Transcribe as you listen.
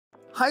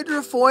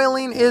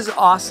Hydrofoiling is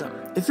awesome.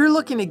 If you're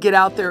looking to get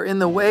out there in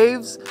the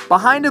waves,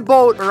 behind a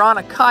boat, or on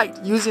a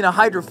kite using a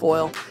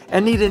hydrofoil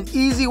and need an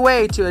easy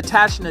way to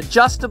attach an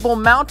adjustable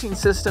mounting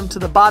system to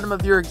the bottom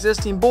of your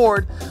existing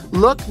board,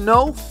 look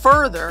no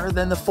further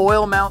than the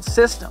FoilMount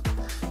system.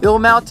 It'll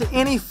mount to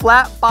any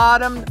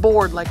flat-bottomed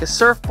board like a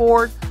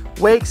surfboard,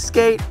 wake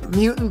skate,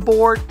 mutant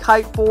board,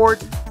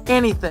 kiteboard,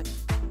 anything.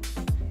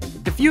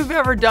 If you've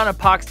ever done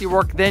epoxy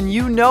work, then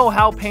you know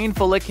how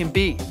painful it can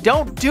be.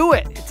 Don't do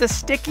it. It's a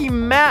sticky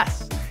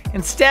mess.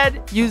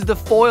 Instead, use the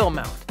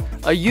FoilMount,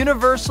 a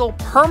universal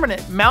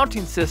permanent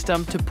mounting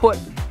system to put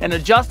an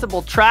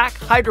adjustable track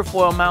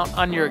hydrofoil mount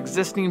on your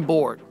existing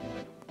board.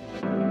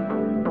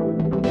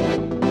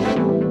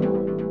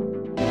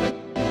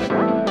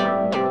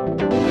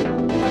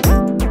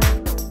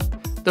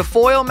 The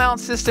FoilMount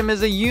system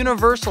is a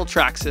universal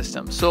track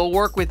system, so it'll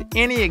work with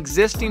any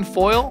existing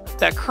foil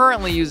that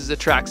currently uses a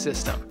track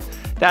system.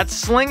 That's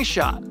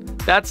Slingshot,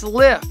 that's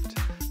Lift,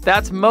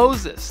 that's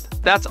Moses,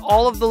 that's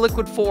all of the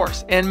Liquid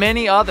Force, and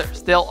many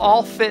others. They'll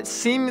all fit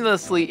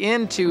seamlessly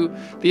into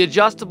the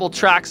adjustable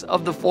tracks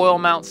of the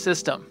FoilMount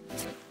system.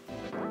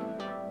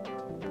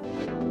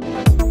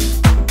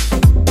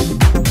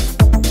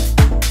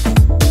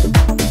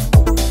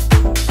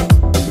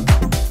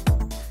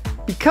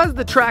 Because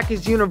the track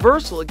is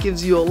universal, it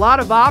gives you a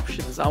lot of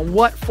options on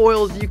what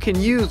foils you can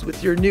use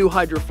with your new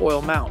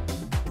hydrofoil mount.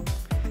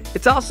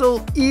 It's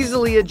also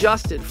easily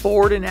adjusted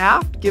forward and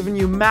aft, giving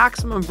you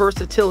maximum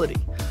versatility.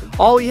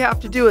 All you have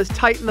to do is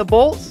tighten the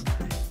bolts,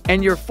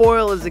 and your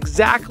foil is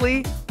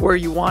exactly where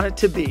you want it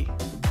to be.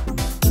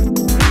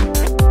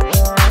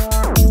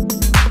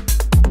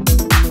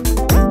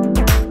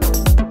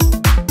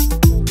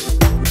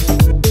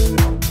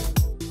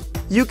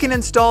 You can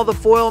install the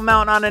foil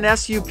mount on an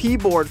SUP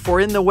board for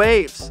in the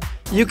waves.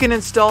 You can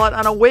install it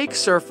on a wake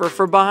surfer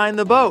for behind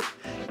the boat.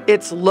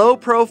 Its low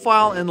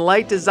profile and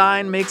light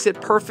design makes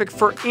it perfect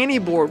for any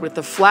board with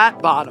a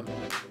flat bottom.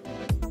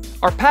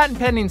 Our patent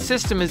pending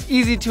system is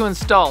easy to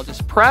install.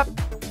 Just prep,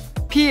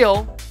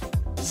 peel,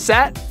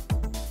 set,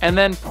 and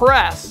then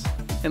press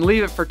and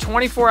leave it for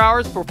 24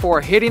 hours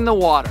before hitting the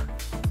water.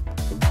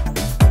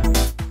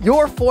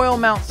 Your foil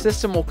mount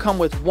system will come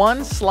with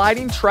one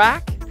sliding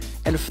track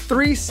and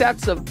 3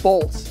 sets of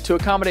bolts to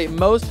accommodate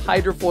most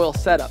hydrofoil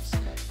setups.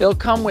 It'll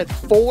come with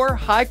 4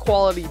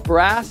 high-quality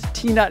brass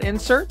T-nut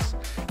inserts,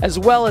 as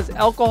well as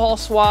alcohol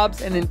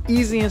swabs and an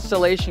easy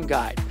installation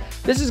guide.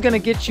 This is going to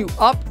get you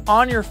up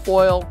on your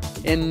foil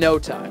in no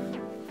time.